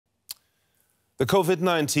The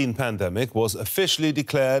COVID-19 pandemic was officially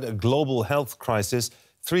declared a global health crisis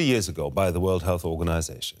 3 years ago by the World Health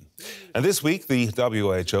Organization. And this week, the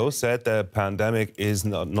WHO said the pandemic is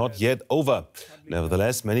not yet over.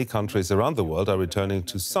 Nevertheless, many countries around the world are returning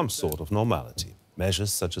to some sort of normality.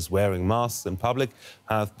 Measures such as wearing masks in public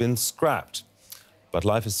have been scrapped. But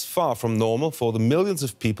life is far from normal for the millions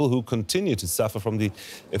of people who continue to suffer from the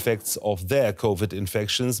effects of their COVID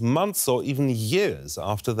infections months or even years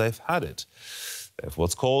after they've had it. They have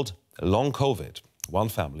what's called long COVID. One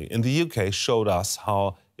family in the UK showed us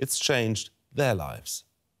how it's changed their lives.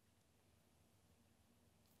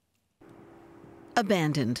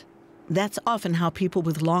 Abandoned. That's often how people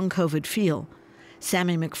with long COVID feel.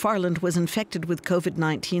 Sammy McFarland was infected with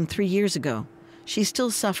COVID-19 3 years ago. She still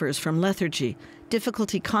suffers from lethargy,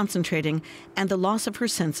 difficulty concentrating, and the loss of her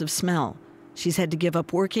sense of smell. She's had to give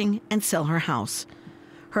up working and sell her house.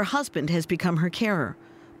 Her husband has become her carer,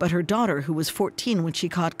 but her daughter, who was 14 when she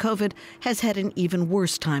caught COVID, has had an even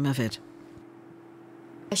worse time of it.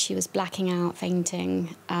 She was blacking out,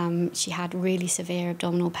 fainting. She had really severe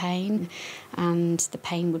abdominal pain, and the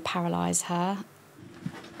pain would paralyse her.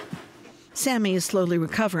 Sammy is slowly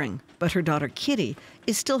recovering, but her daughter Kitty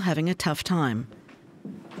is still having a tough time.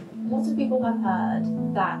 Lots of people have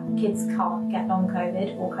heard that kids can't get long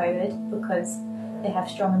COVID or COVID because they have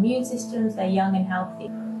strong immune systems, they're young and healthy.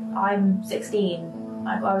 I'm 16,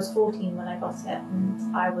 I was 14 when I got it,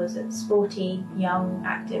 and I was a sporty, young,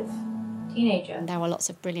 active teenager. There are lots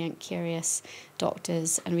of brilliant, curious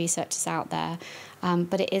doctors and researchers out there,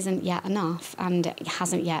 but it isn't yet enough, and it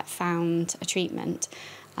hasn't yet found a treatment.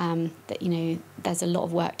 There's a lot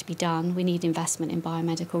of work to be done. We need investment in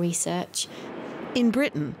biomedical research. In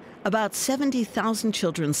Britain, about 70,000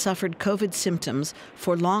 children suffered COVID symptoms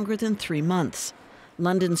for longer than 3 months.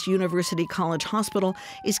 London's University College Hospital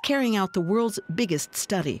is carrying out the world's biggest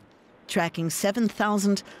study, tracking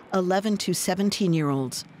 7,000 11 to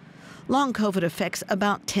 17-year-olds. Long COVID affects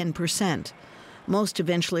about 10%. Most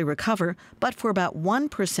eventually recover, but for about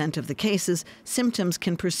 1% of the cases, symptoms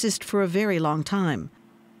can persist for a very long time.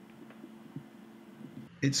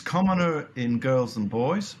 It's commoner in girls than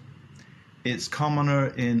boys. It's commoner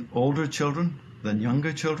in older children than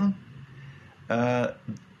younger children.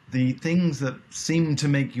 The things that seem to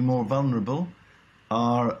make you more vulnerable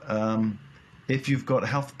are if you've got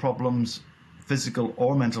health problems, physical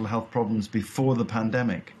or mental health problems before the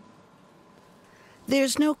pandemic.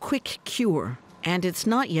 There's no quick cure, and it's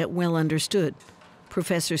not yet well understood.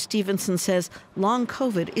 Professor Stevenson says long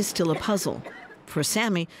COVID is still a puzzle. For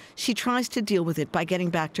Sammy, she tries to deal with it by getting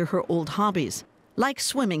back to her old hobbies, like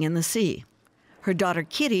swimming in the sea. Her daughter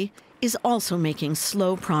Kitty is also making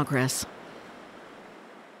slow progress.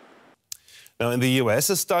 Now, in the US,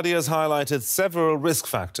 a study has highlighted several risk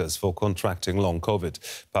factors for contracting long COVID.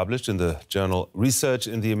 Published in the journal Research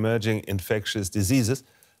in the Emerging Infectious Diseases,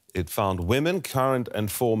 it found women, current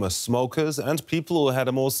and former smokers, and people who had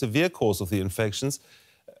a more severe course of the infections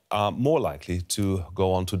are more likely to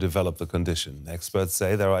go on to develop the condition. Experts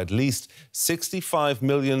say there are at least 65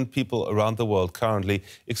 million people around the world currently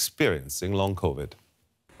experiencing long COVID.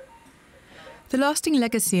 The lasting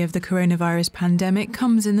legacy of the coronavirus pandemic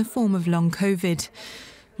comes in the form of long COVID.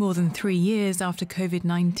 More than 3 years after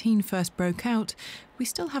COVID-19 first broke out, we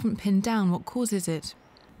still haven't pinned down what causes it.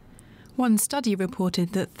 One study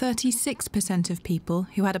reported that 36% of people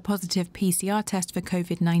who had a positive PCR test for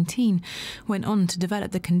COVID-19 went on to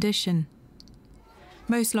develop the condition.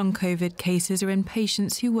 Most long COVID cases are in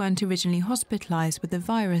patients who weren't originally hospitalised with the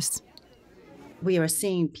virus. We are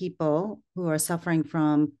seeing people who are suffering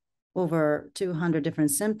from over 200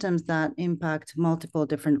 different symptoms that impact multiple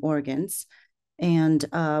different organs. And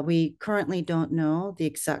we currently don't know the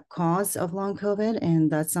exact cause of long COVID,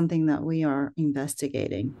 and that's something that we are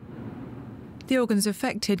investigating. The organs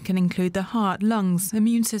affected can include the heart, lungs,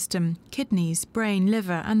 immune system, kidneys, brain,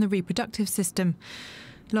 liver and the reproductive system.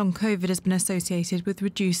 Long COVID has been associated with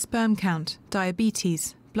reduced sperm count,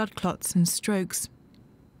 diabetes, blood clots and strokes.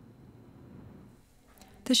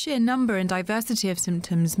 The sheer number and diversity of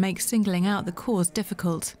symptoms makes singling out the cause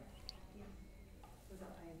difficult.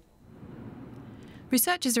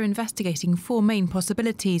 Researchers are investigating 4 main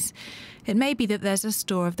possibilities. It may be that there's a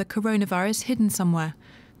store of the coronavirus hidden somewhere.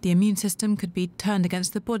 The immune system could be turned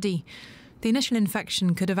against the body. The initial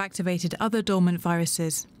infection could have activated other dormant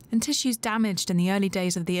viruses, and tissues damaged in the early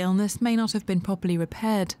days of the illness may not have been properly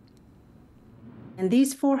repaired. And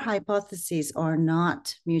these 4 hypotheses are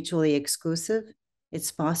not mutually exclusive.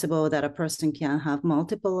 It's possible that a person can have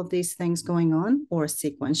multiple of these things going on or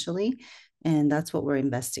sequentially, and that's what we're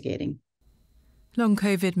investigating. Long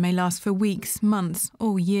COVID may last for weeks, months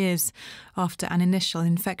or years after an initial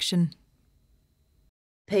infection.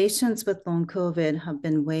 patients with long COVID have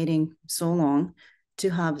been waiting so long to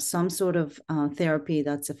have some sort of therapy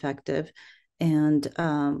that's effective. And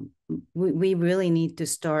we really need to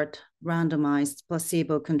start randomized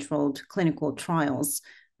placebo-controlled clinical trials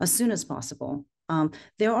as soon as possible.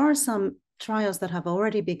 There are some trials that have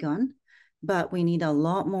already begun, but we need a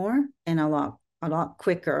lot more and a lot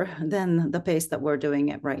quicker than the pace that we're doing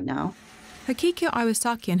it right now. Akiko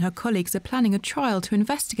Iwasaki and her colleagues are planning a trial to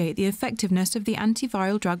investigate the effectiveness of the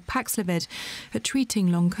antiviral drug Paxlovid at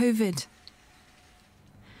treating long COVID.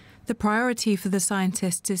 The priority for the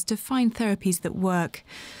scientists is to find therapies that work.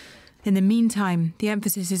 In the meantime, the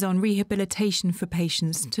emphasis is on rehabilitation for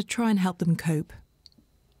patients to try and help them cope.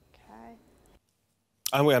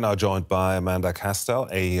 And we are now joined by Amanda Castell,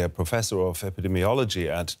 a professor of epidemiology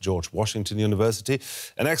at George Washington University,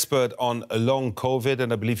 an expert on long COVID,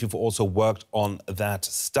 and I believe you've also worked on that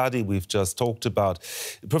study we've just talked about.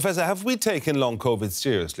 Professor, have we taken long COVID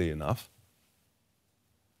seriously enough?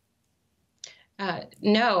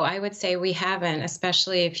 No, I would say we haven't,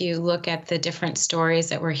 especially if you look at the different stories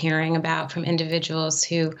that we're hearing about from individuals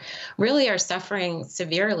who really are suffering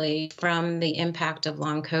severely from the impact of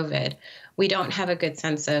long COVID. We don't have a good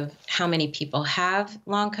sense of how many people have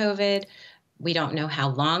long COVID. We don't know how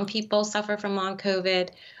long people suffer from long COVID.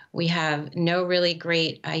 We have no really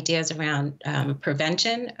great ideas around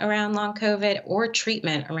prevention around long COVID or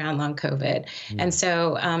treatment around long COVID. And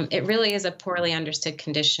so it really is a poorly understood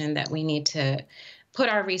condition that we need to put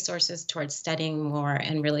our resources towards studying more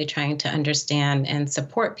and really trying to understand and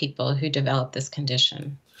support people who develop this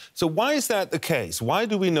condition. So why is that the case? Why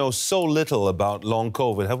do we know so little about long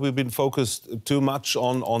COVID? Have we been focused too much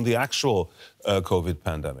on the actual COVID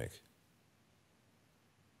pandemic?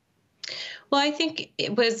 Well, I think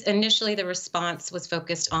it was initially the response was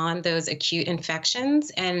focused on those acute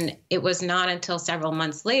infections, and it was not until several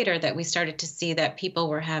months later that we started to see that people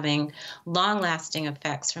were having long-lasting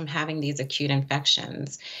effects from having these acute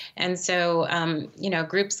infections. And so,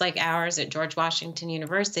 groups like ours at George Washington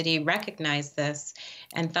University recognized this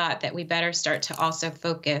and thought that we better start to also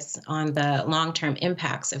focus on the long-term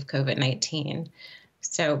impacts of COVID-19.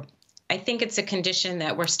 So I think it's a condition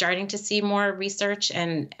that we're starting to see more research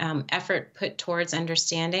and effort put towards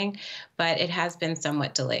understanding, but it has been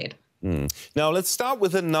somewhat delayed. Now, let's start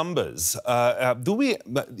with the numbers. Do we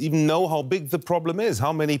even know how big the problem is?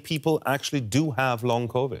 How many people actually do have long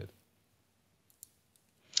COVID?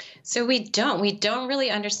 So we don't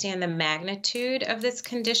really understand the magnitude of this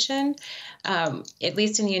condition. At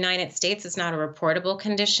least in the United States, it's not a reportable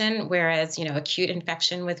condition, whereas, acute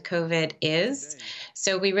infection with COVID is.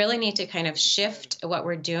 So we really need to kind of shift what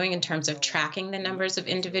we're doing in terms of tracking the numbers of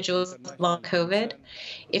individuals with long COVID.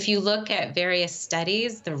 If you look at various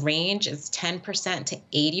studies, the range is 10% to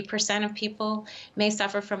 80% of people may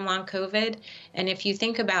suffer from long COVID. And if you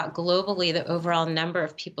think about globally, the overall number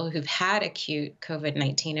of people who've had acute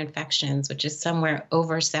COVID-19 infections, which is somewhere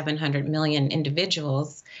over 700 million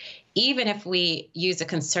individuals, even if we use a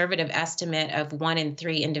conservative estimate of 1 in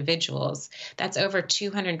 3 individuals, that's over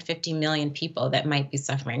 250 million people that might be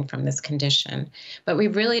suffering from this condition. But we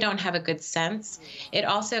really don't have a good sense. It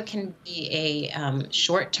also can be a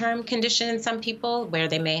short-term condition in some people where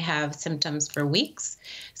they may have symptoms for weeks.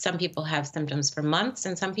 Some people have symptoms for months,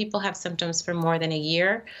 and some people have symptoms for more than a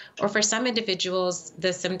year. Or for some individuals,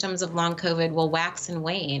 the symptoms of long COVID will wax and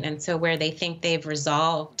wane. And so where they think they've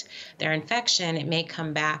resolved their infection, it may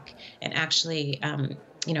come back and actually,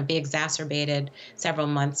 be exacerbated several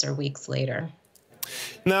months or weeks later.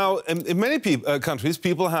 Now, in many countries,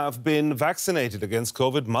 people have been vaccinated against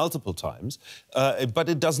COVID multiple times, but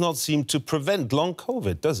it does not seem to prevent long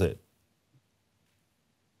COVID, does it?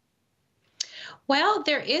 Well,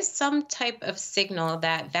 there is some type of signal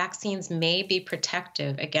that vaccines may be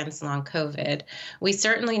protective against long COVID. We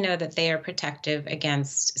certainly know that they are protective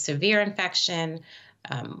against severe infection,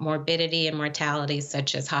 morbidity and mortality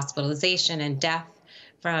such as hospitalization and death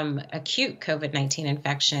from acute COVID-19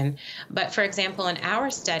 infection. But for example, in our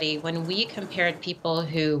study, when we compared people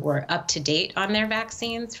who were up to date on their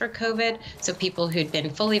vaccines for COVID, so people who'd been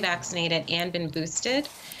fully vaccinated and been boosted,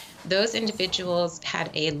 those individuals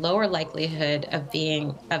had a lower likelihood of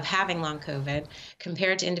having long COVID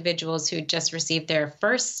compared to individuals who just received their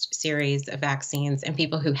first series of vaccines and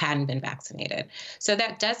people who hadn't been vaccinated. So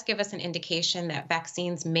that does give us an indication that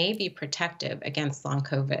vaccines may be protective against long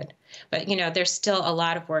COVID. But, there's still a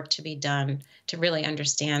lot of work to be done to really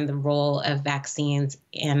understand the role of vaccines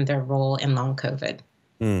and their role in long COVID.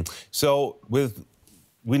 So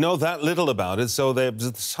we know that little about it, so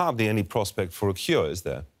there's hardly any prospect for a cure, is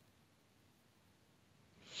there?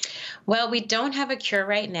 Well, we don't have a cure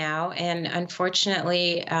right now, and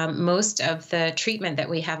unfortunately, most of the treatment that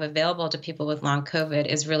we have available to people with long COVID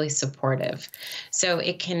is really supportive. So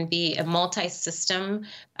it can be a multi-system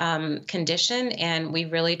condition, and we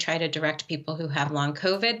really try to direct people who have long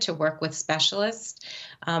COVID to work with specialists.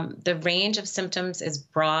 The range of symptoms is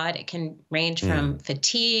broad. It can range from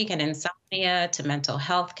fatigue and insomnia to mental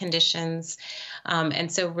health conditions.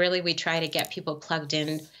 And so really we try to get people plugged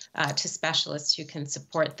in to specialists who can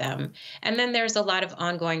support them. And then there's a lot of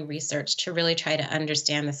ongoing research to really try to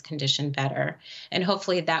understand this condition better. And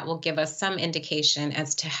hopefully that will give us some indication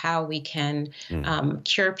as to how we can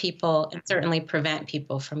cure people and certainly prevent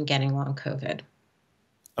people from getting long COVID.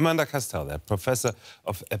 Amanda Castell, there, Professor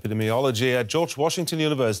of Epidemiology at George Washington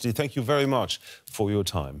University. Thank you very much for your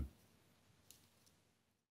time.